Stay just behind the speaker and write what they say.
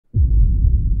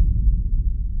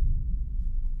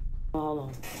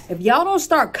y'all. If y'all don't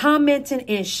start commenting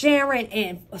and sharing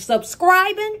and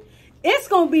subscribing, it's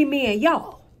going to be me and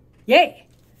y'all. Yeah.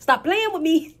 Stop playing with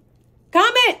me.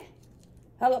 Comment.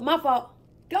 Hello, my fault.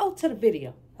 Go to the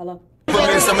video. Hello.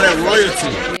 Some of that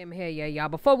royalty. I'm here, yeah, y'all.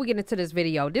 Before we get into this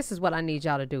video, this is what I need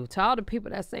y'all to do. To all the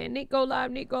people that's saying, Nick, go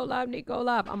live, Nick, go live, Nick, go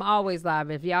live. I'm always live.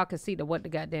 If y'all can see the what the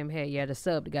goddamn hell, yeah, the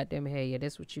sub the goddamn hell, yeah,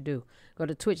 that's what you do. Go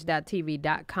to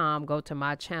twitch.tv.com. Go to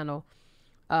my channel,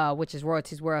 which is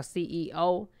Royalties World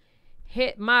CEO.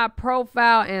 Hit my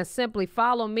profile and simply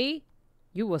follow me.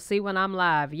 You will see when I'm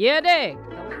live. Yeah, dig.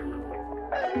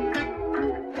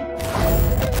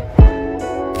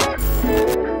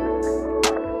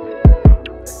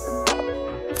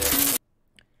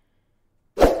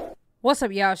 What's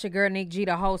up, y'all? It's your girl, Nick G,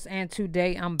 the host, and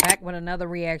today I'm back with another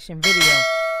reaction video.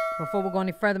 Before we go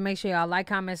any further, make sure y'all like,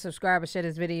 comment, subscribe, and share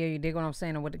this video. You dig what I'm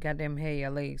saying? And what the goddamn hell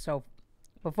y'all league. So,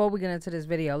 before we get into this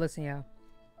video, listen, y'all.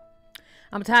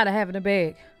 I'm tired of having to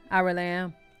beg. I really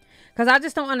am. Because I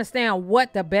just don't understand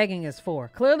what the begging is for.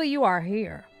 Clearly, you are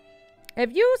here.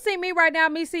 If you see me right now,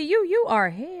 me see you, you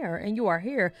are here. And you are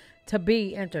here to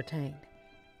be entertained.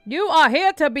 You are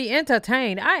here to be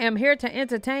entertained. I am here to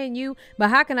entertain you, but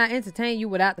how can I entertain you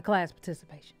without the class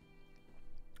participation?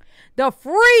 The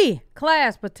free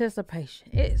class participation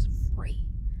is free.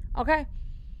 Okay?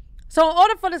 So in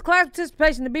order for this class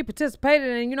participation to be participated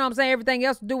in, you know what I'm saying, everything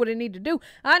else to do what it need to do,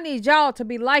 I need y'all to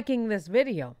be liking this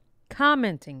video,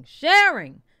 commenting,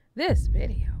 sharing this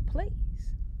video, please.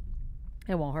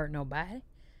 It won't hurt nobody.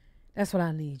 That's what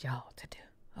I need y'all to do.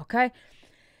 Okay?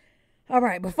 All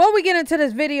right, before we get into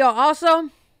this video, also,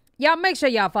 y'all make sure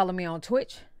y'all follow me on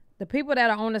Twitch. The people that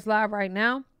are on this live right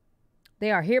now,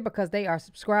 they are here because they are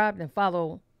subscribed and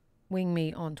following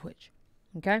me on Twitch.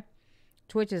 Okay?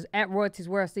 Twitch is at Royalties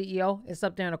World CEO. It's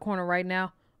up there in the corner right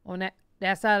now on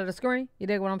that side of the screen. You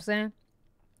dig what I'm saying?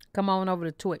 Come on over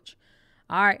to Twitch.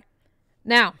 All right.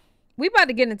 Now, we about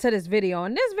to get into this video.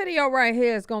 And this video right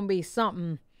here is going to be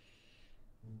something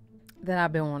that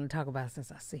I've been wanting to talk about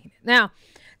since I seen it. Now,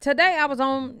 today I was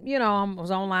on, I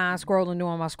was online scrolling,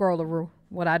 doing my scrolleroo,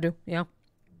 what I do,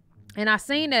 and I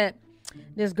seen that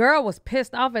this girl was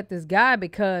pissed off at this guy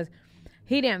because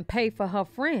he didn't pay for her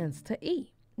friends to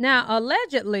eat. Now,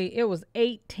 allegedly, it was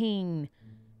 18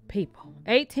 people,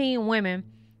 18 women,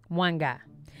 one guy.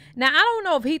 Now, I don't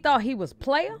know if he thought he was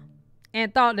player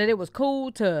and thought that it was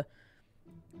cool to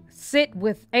sit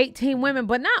with 18 women,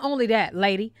 but not only that,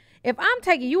 lady, if I'm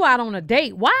taking you out on a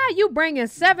date, why are you bringing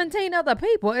 17 other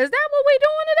people? Is that what we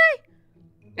doing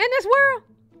today in this world?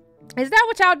 Is that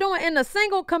what y'all doing in the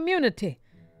single community?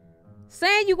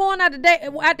 Saying you going out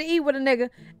to eat with a nigga,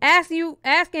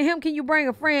 asking him, can you bring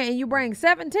a friend, and you bring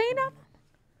 17 of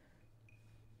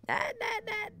them?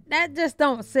 That just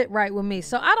don't sit right with me.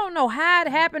 So I don't know how it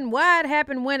happened, why it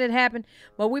happened, when it happened,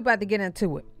 but we about to get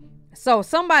into it. So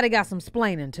somebody got some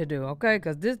splaining to do, okay?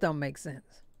 Because this don't make sense.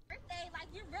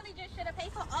 Pay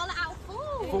for all of our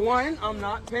food. For one, I'm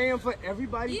not paying for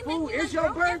everybody's food. It's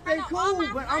your birthday, cool,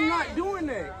 but I'm not doing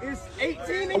that. It's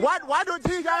 18. Why do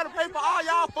you gotta pay for all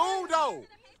y'all food though?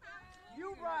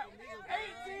 You brought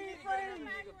 18 friends.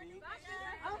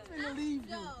 I'm finna leave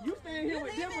you. You staying here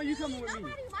with them or you coming with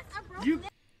me?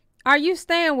 Are you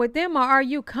staying with them or are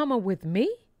you coming with me?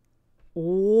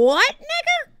 What,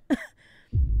 nigga?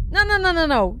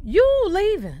 No. You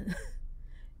leaving.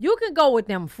 You can go with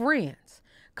them friends.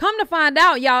 Come to find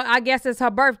out, y'all, I guess it's her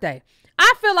birthday.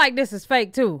 I feel like this is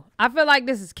fake, too. I feel like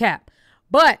this is cap.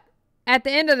 But at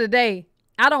the end of the day,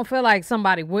 I don't feel like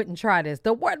somebody wouldn't try this.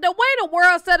 The way the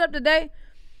world's set up today,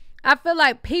 I feel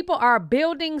like people are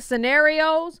building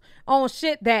scenarios on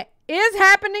shit that is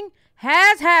happening,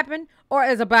 has happened, or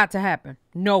is about to happen.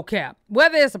 No cap.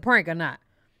 Whether it's a prank or not.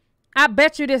 I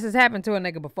bet you this has happened to a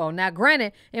nigga before. Now,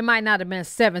 granted, it might not have been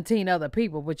 17 other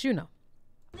people, but you know.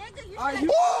 Nigga,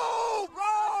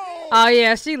 oh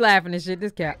yeah, she laughing and shit.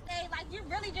 This cap. Like you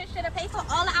really just should have paid for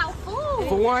all of our food.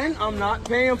 For one, I'm not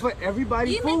paying for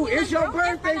everybody's food. It's your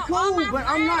birthday, cool, but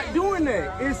I'm not doing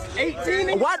that. It's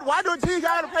 18. Why do you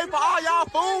gotta pay for all y'all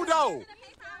food though?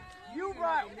 You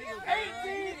brought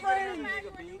 18 friends.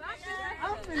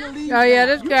 I'm finna leave. Oh yeah,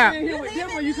 this cap. You here with them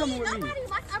or you coming with me?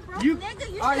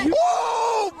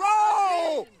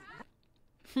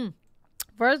 Bro.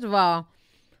 First of all,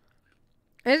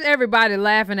 it's everybody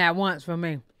laughing at once for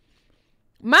me.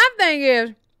 My thing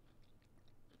is,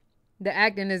 the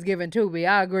acting is given to me.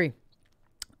 I agree.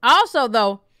 Also,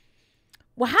 though,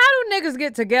 well, how do niggas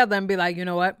get together and be like, you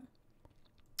know what?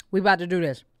 We about to do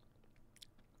this.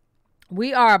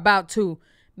 We are about to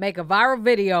make a viral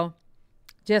video.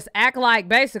 Just act like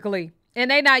basically,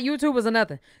 and they not YouTubers or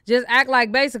nothing. Just act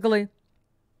like basically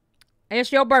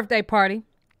It's your birthday party.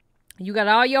 You got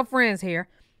all your friends here,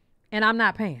 and I'm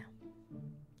not paying.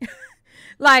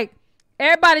 Like,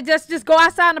 everybody just go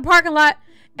outside in the parking lot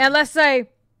and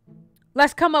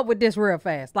let's come up with this real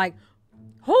fast. Like,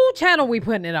 who channel we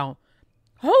putting it on?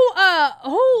 Who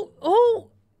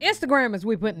Instagram is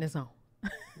we putting this on?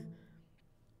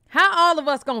 How all of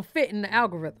us gonna fit in the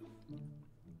algorithm?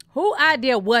 Who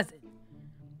idea was it?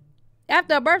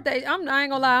 After a birthday, I ain't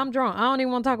gonna lie, I'm drunk. I don't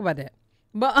even want to talk about that.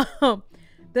 But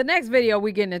the next video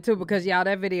we getting into, because y'all,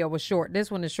 that video was short. This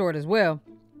one is short as well.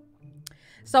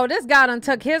 So this guy done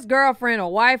took his girlfriend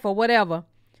or wife or whatever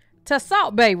to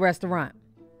Salt Bay restaurant.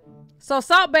 So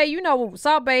Salt Bay, you know,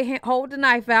 Salt Bay hold the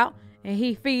knife out and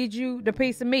he feeds you the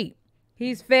piece of meat.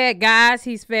 He's fed guys,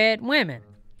 he's fed women.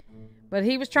 But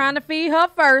he was trying to feed her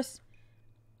first.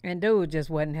 And dude just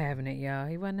wasn't having it, y'all.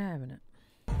 He wasn't having it.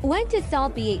 Went to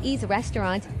Salt Bay's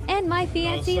restaurant and my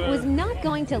fiancé was not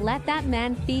going to let that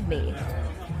man feed me.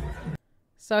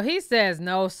 So he says,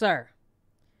 no, sir.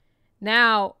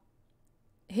 Now,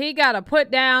 he got to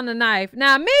put down the knife.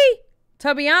 Now, me,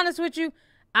 to be honest with you,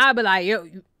 I'd be like, yo,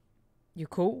 you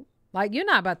cool? Like, you're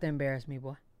not about to embarrass me,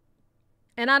 boy.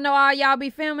 And I know all y'all be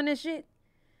filming this shit.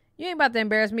 You ain't about to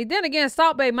embarrass me. Then again,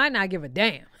 Salt Bay might not give a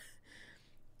damn.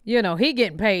 You know, he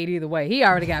getting paid either way. He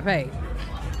already got paid.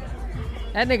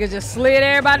 That nigga just slid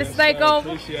everybody's steak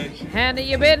over. Handle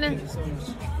your business.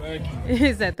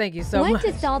 He said, thank you so much. Went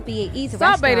to Salt Bay's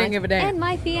Salt Bay restaurant didn't give a damn. and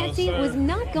my fiancé was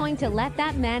not going to let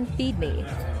that man feed me.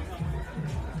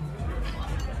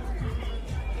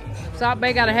 Salt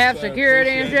Bay got to have security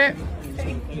and shit.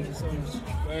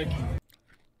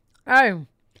 Hey,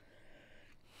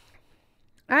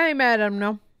 I ain't mad at him,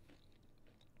 no.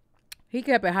 He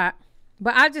kept it hot.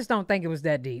 But I just don't think it was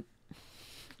that deep.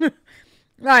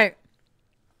 Like,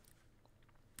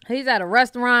 he's at a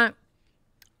restaurant.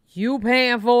 You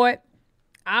paying for it.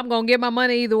 I'm going to get my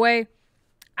money either way.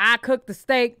 I cooked the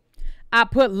steak. I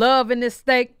put love in this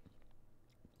steak.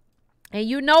 And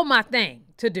you know my thing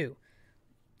to do.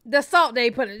 The salt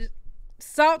they put it.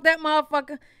 Salt that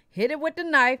motherfucker. Hit it with the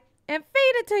knife. And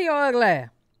feed it to your ugly ass.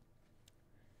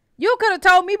 You could have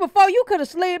told me before. You could have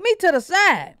slid me to the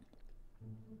side.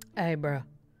 Hey, bro.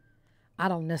 I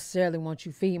don't necessarily want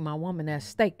you feeding my woman that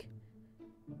steak.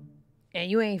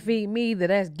 And you ain't feeding me either.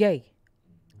 That's gay.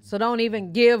 So don't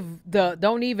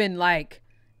even like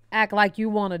act like you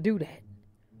want to do that.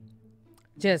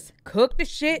 Just cook the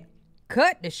shit,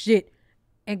 cut the shit,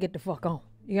 and get the fuck on.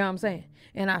 You know what I'm saying?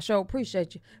 And I sure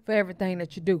appreciate you for everything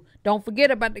that you do. Don't forget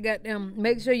about the goddamn,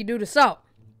 make sure you do the salt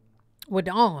with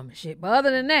the arm and shit. But other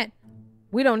than that,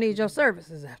 we don't need your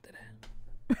services after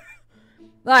that.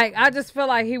 Like, I just feel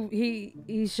like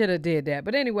he should have did that.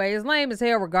 But anyway, it's lame as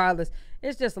hell regardless.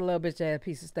 It's just a little bitch ass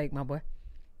piece of steak, my boy.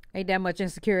 Ain't that much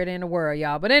insecurity in the world,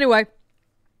 y'all. But anyway,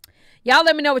 y'all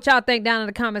let me know what y'all think down in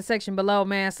the comment section below,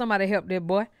 man. Somebody help this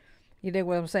boy. You dig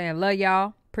what I'm saying? Love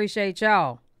y'all. Appreciate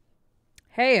y'all.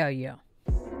 Hell yeah.